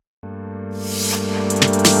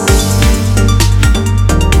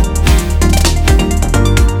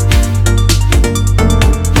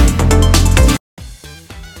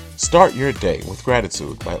Start your day with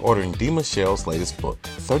gratitude by ordering D. Michelle's latest book,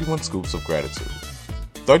 31 Scoops of Gratitude.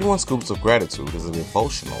 31 Scoops of Gratitude is a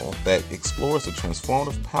devotional that explores the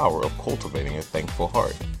transformative power of cultivating a thankful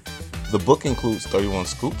heart. The book includes 31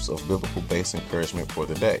 scoops of biblical-based encouragement for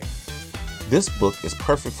the day. This book is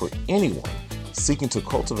perfect for anyone seeking to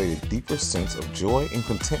cultivate a deeper sense of joy and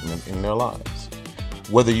contentment in their lives.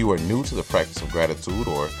 Whether you are new to the practice of gratitude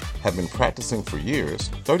or have been practicing for years,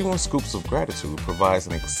 31 Scoops of Gratitude provides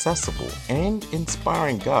an accessible and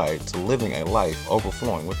inspiring guide to living a life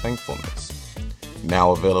overflowing with thankfulness.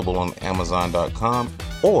 Now available on Amazon.com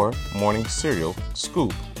or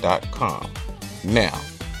MorningCerealScoop.com. Now,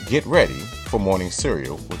 get ready for Morning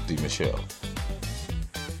Cereal with D. Michelle.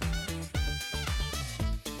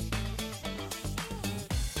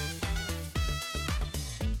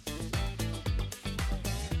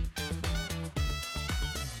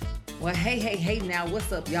 Well, hey, now,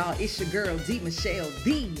 what's up, y'all? It's your girl, D. Michelle,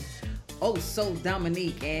 the Oh So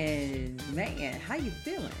Dominique, and man, how you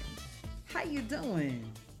feeling? How you doing?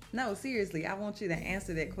 No, seriously, I want you to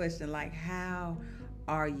answer that question, like, how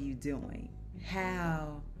are you doing?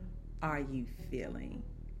 How are you feeling?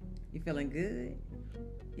 You feeling good?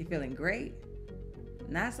 You feeling great?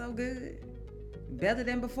 Not so good? Better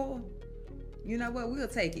than before? You know what? We'll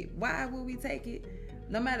take it. Why will we take it?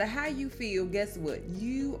 No matter how you feel, guess what?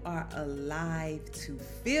 You are alive to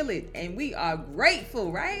feel it. And we are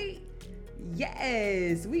grateful, right?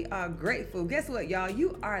 Yes, we are grateful. Guess what, y'all?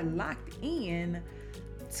 You are locked in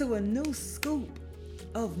to a new scoop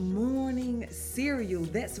of morning cereal.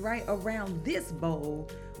 That's right. Around this bowl,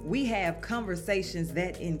 we have conversations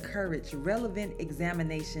that encourage relevant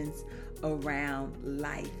examinations around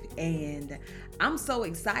life. And I'm so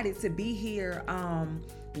excited to be here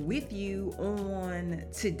with you on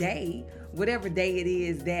today, whatever day it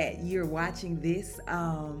is that you're watching this.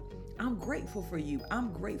 I'm grateful for you.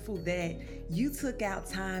 I'm grateful that you took out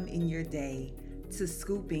time in your day to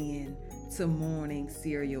scoop in to morning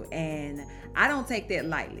cereal. And I don't take that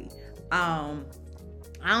lightly. I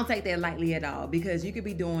don't take that lightly at all, because you could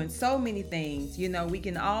be doing so many things. You know, we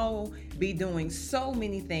can all be doing so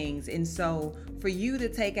many things. And so for you to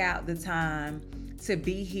take out the time to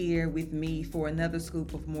be here with me for another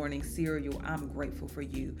scoop of morning cereal, I'm grateful for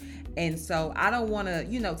you. And so I don't want to,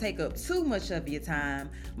 take up too much of your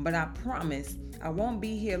time, but I promise I won't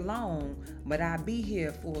be here long, but I'll be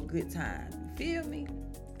here for a good time. Feel me?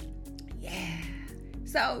 Yeah.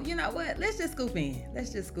 So, you know what? Let's just scoop in.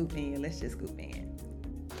 Let's just scoop in.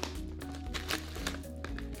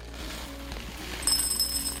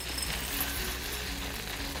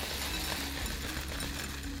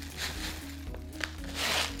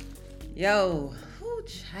 Yo,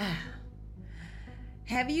 child.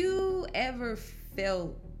 Have you ever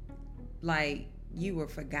felt like you were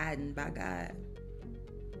forgotten by God?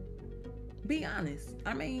 Be honest.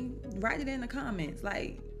 I mean, write it in the comments.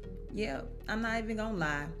 Like, yeah, I'm not even gonna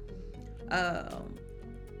lie.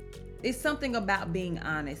 It's something about being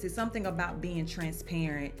honest. It's something about being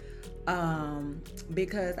transparent.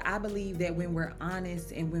 Because I believe that when we're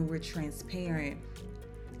honest and when we're transparent,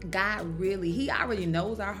 God really, He already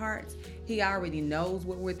knows our hearts. He already knows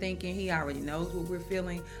what we're thinking. He already knows what we're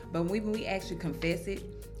feeling. But when we actually confess it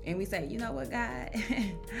and we say, you know what, God,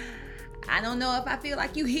 I don't know if I feel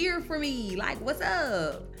like you hear from me. Like, what's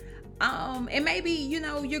up? And maybe,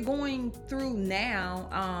 you're going through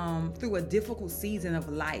now, through a difficult season of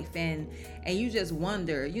life, and you just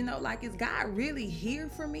wonder, like, is God really here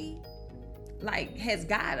for me? Like, has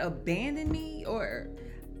God abandoned me? Or,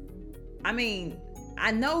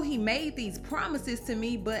 I know He made these promises to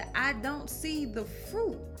me, but I don't see the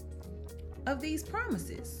fruit of these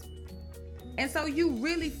promises. And so you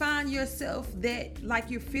really find yourself that, like,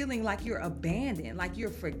 you're feeling like you're abandoned, like you're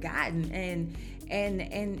forgotten. And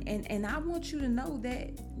I want you to know that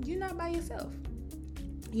you're not by yourself.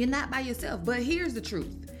 You're not by yourself. But here's the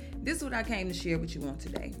truth. This is what I came to share with you on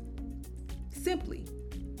today. Simply,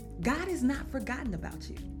 God has not forgotten about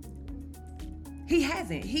you. He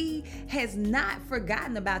hasn't. He has not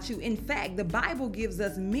forgotten about you. In fact, the Bible gives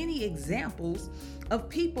us many examples of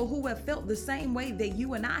people who have felt the same way that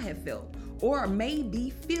you and I have felt, or may be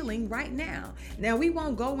feeling right now. Now, we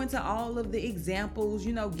won't go into all of the examples.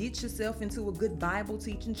 Get yourself into a good Bible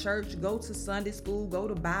teaching church, go to Sunday school, go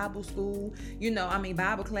to Bible school,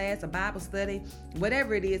 Bible class, a Bible study,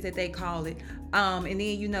 whatever it is that they call it. And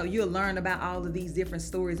then, you'll learn about all of these different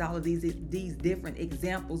stories, all of these different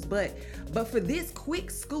examples. But for this quick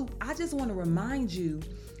scoop, I just want to remind you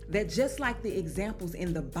that just like the examples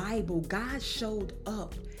in the Bible, God showed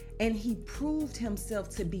up and he proved himself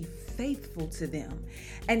to be faithful to them.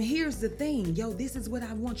 And here's the thing, this is what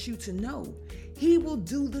I want you to know. He will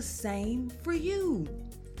do the same for you.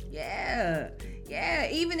 Yeah,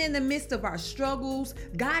 even in the midst of our struggles,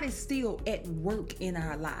 God is still at work in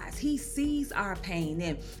our lives. He sees our pain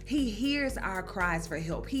and he hears our cries for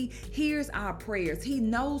help. He hears our prayers. He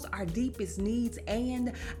knows our deepest needs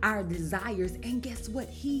and our desires. And guess what?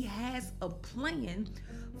 He has a plan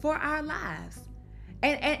for our lives.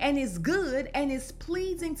 And it's good and it's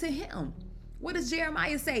pleasing to him. What does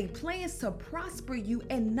Jeremiah say? Plans to prosper you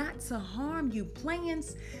and not to harm you.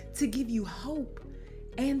 Plans to give you hope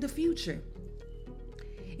and the future.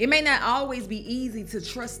 It may not always be easy to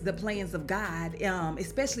trust the plans of God,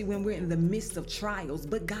 especially when we're in the midst of trials,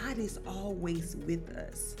 but God is always with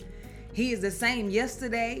us. He is the same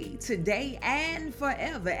yesterday, today, and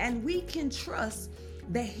forever. And we can trust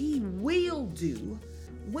that he will do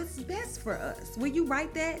what's best for us. Will you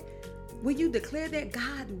write that? Will you declare that?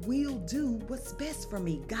 God will do what's best for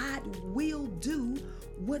me. God will do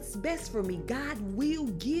what's best for me. God will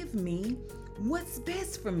give me what's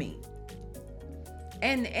best for me.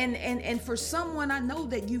 And for someone, I know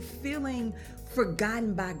that you feeling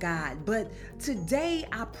forgotten by God, but today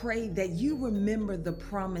I pray that you remember the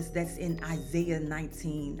promise that's in Isaiah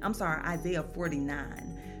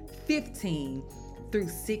 49, 15 through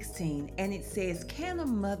 16. And it says, can a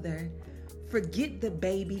mother forget the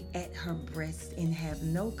baby at her breast and have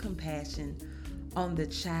no compassion on the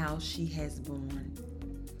child she has born?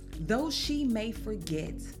 Though she may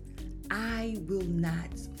forget, I will not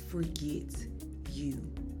forget you.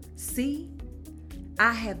 See,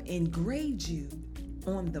 I have engraved you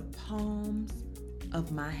on the palms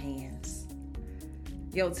of my hands.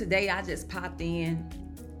 Today I just popped in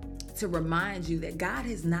to remind you that God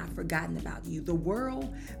has not forgotten about you. The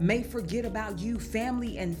world may forget about you.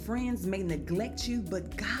 Family and friends may neglect you,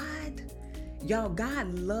 but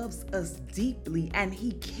God loves us deeply and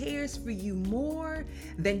he cares for you more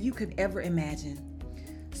than you could ever imagine.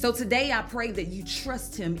 So today I pray that you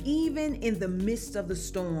trust him even in the midst of the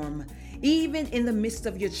storm, even in the midst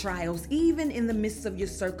of your trials, even in the midst of your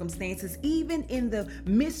circumstances, even in the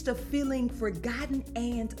midst of feeling forgotten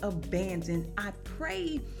and abandoned. I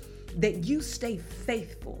pray that you stay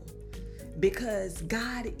faithful because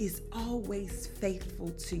God is always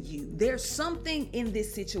faithful to you. There's something in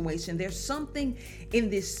this situation, there's something in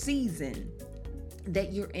this season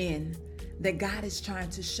that you're in that God is trying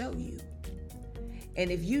to show you. And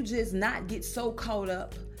if you just not get so caught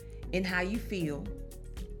up in how you feel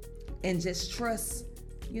and just trust,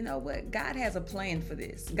 you know what? God has a plan for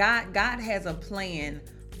this. God has a plan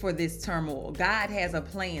for this turmoil. God has a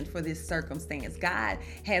plan for this circumstance. God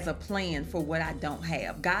has a plan for what I don't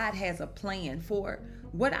have. God has a plan for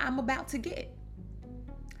what I'm about to get.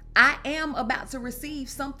 I am about to receive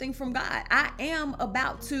something from God. I am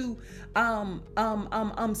about to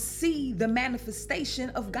see the manifestation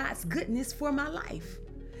of God's goodness for my life.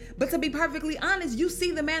 But to be perfectly honest, you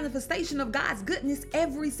see the manifestation of God's goodness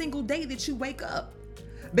every single day that you wake up.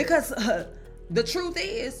 Because the truth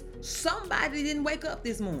is, somebody didn't wake up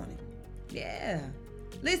this morning. Yeah.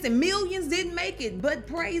 Listen, millions didn't make it, but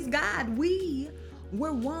praise God, we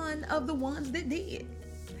were one of the ones that did.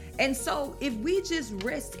 And so if we just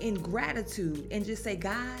rest in gratitude and just say,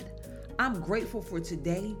 God, I'm grateful for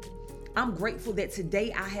today. I'm grateful that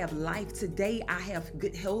today I have life. Today I have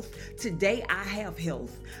good health. Today I have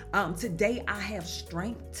health. Today I have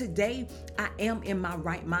strength. Today I am in my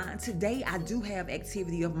right mind. Today I do have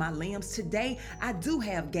activity of my limbs. Today I do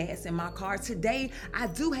have gas in my car. Today I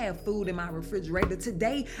do have food in my refrigerator.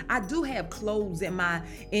 Today I do have clothes in my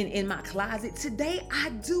closet. Today I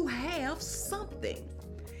do have something.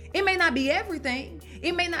 It may not be everything.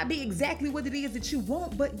 It may not be exactly what it is that you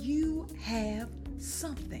want, but you have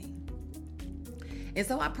something. And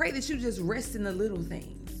so I pray that you just rest in the little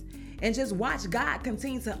things and just watch God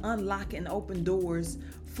continue to unlock and open doors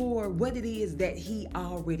for what it is that he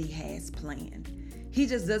already has planned. He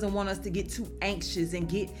just doesn't want us to get too anxious and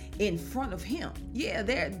get in front of him.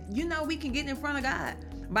 Yeah, we can get in front of God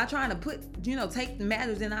by trying to take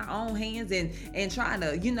matters in our own hands and trying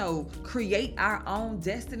to, create our own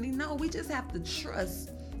destiny. No, we just have to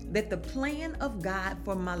trust that the plan of God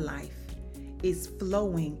for my life is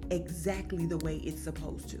flowing exactly the way it's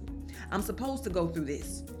supposed to. I'm supposed to go through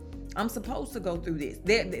this.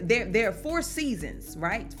 There are 4 seasons,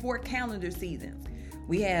 right? 4 calendar seasons.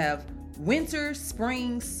 We have winter,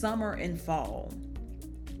 spring, summer, and fall.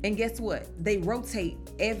 And guess what? They rotate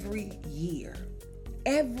every year.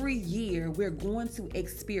 Every year we're going to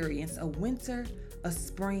experience a winter, a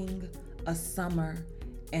spring, a summer,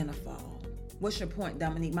 and a fall. What's your point,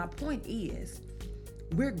 Dominique? My point is,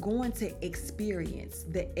 we're going to experience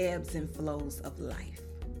the ebbs and flows of life,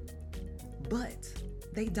 but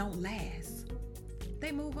they don't last.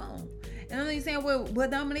 They move on. And I'm saying, well,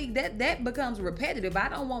 Dominique, that becomes repetitive. I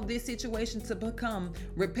don't want this situation to become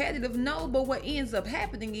repetitive. No, but what ends up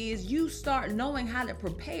happening is you start knowing how to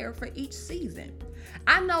prepare for each season.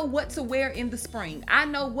 I know what to wear in the spring. I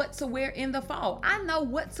know what to wear in the fall. I know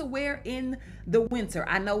what to wear in the winter.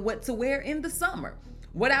 I know what to wear in the summer.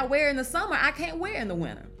 What I wear in the summer, I can't wear in the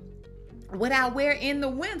winter. What I wear in the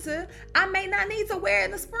winter, I may not need to wear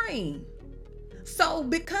in the spring. So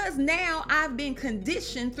because now I've been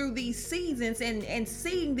conditioned through these seasons and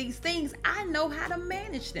seeing these things, I know how to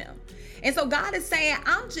manage them. And so God is saying,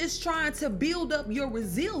 I'm just trying to build up your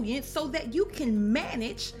resilience so that you can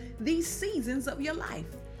manage these seasons of your life.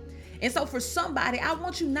 And so for somebody, I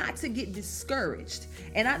want you not to get discouraged.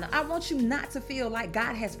 And I want you not to feel like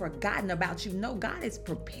God has forgotten about you. No, God is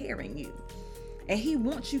preparing you. And he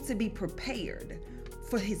wants you to be prepared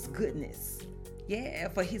for his goodness. Yeah,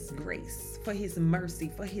 for his grace, for his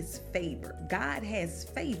mercy, for his favor. God has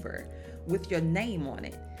favor with your name on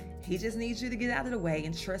it. He just needs you to get out of the way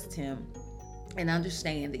and trust him and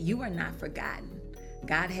understand that you are not forgotten.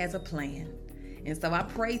 God has a plan. And so I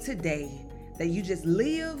pray today that you just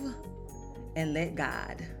live and let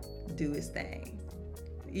God do his thing.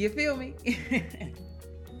 You feel me?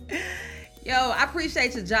 Yo, I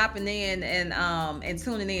appreciate you dropping in and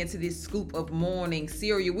tuning in to this scoop of morning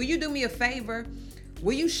cereal. Will you do me a favor?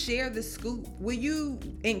 Will you share the scoop? Will you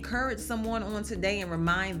encourage someone on today and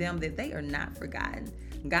remind them that they are not forgotten?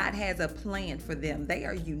 God has a plan for them. They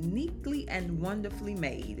are uniquely and wonderfully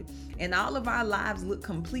made. And all of our lives look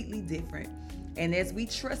completely different. And as we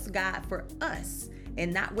trust God for us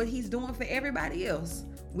and not what he's doing for everybody else,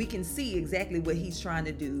 we can see exactly what he's trying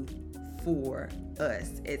to do for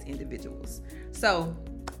us as individuals. So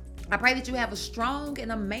I pray that you have a strong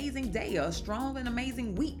and amazing day, a strong and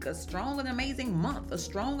amazing week, a strong and amazing month, a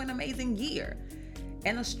strong and amazing year,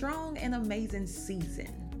 and a strong and amazing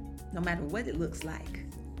season. No matter what it looks like,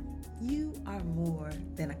 you are more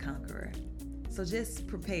than a conqueror. So just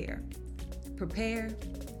prepare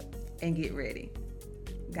and get ready.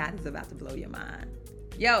 God is about to blow your mind.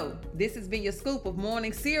 Yo, this has been your scoop of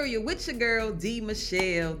morning cereal with your girl, D.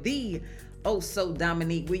 Michelle, the Oh So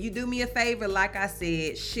Dominique. Will you do me a favor? Like I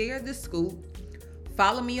said, share the scoop.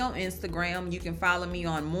 Follow me on Instagram. You can follow me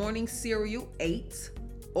on Morning Cereal 8,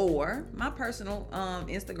 or my personal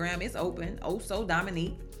Instagram is open, Oh So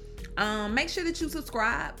Dominique. Make sure that you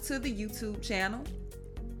subscribe to the YouTube channel.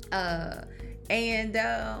 And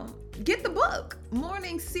get the book.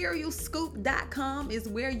 MorningCerealScoop.com is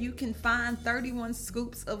where you can find 31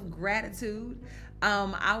 scoops of gratitude.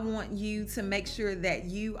 I want you to make sure that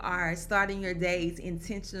you are starting your days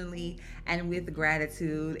intentionally and with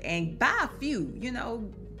gratitude, and buy a few,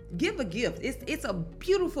 give a gift. It's a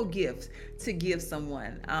beautiful gift to give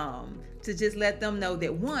someone, to just let them know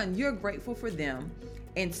that, one, you're grateful for them,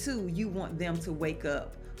 and two, you want them to wake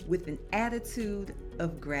up with an attitude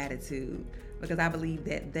of gratitude, because I believe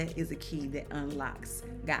that that is a key that unlocks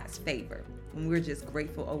God's favor. And we're just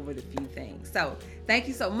grateful over the few things. So thank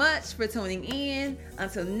you so much for tuning in.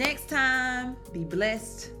 Until next time, be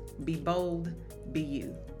blessed, be bold, be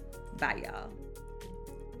you. Bye, y'all.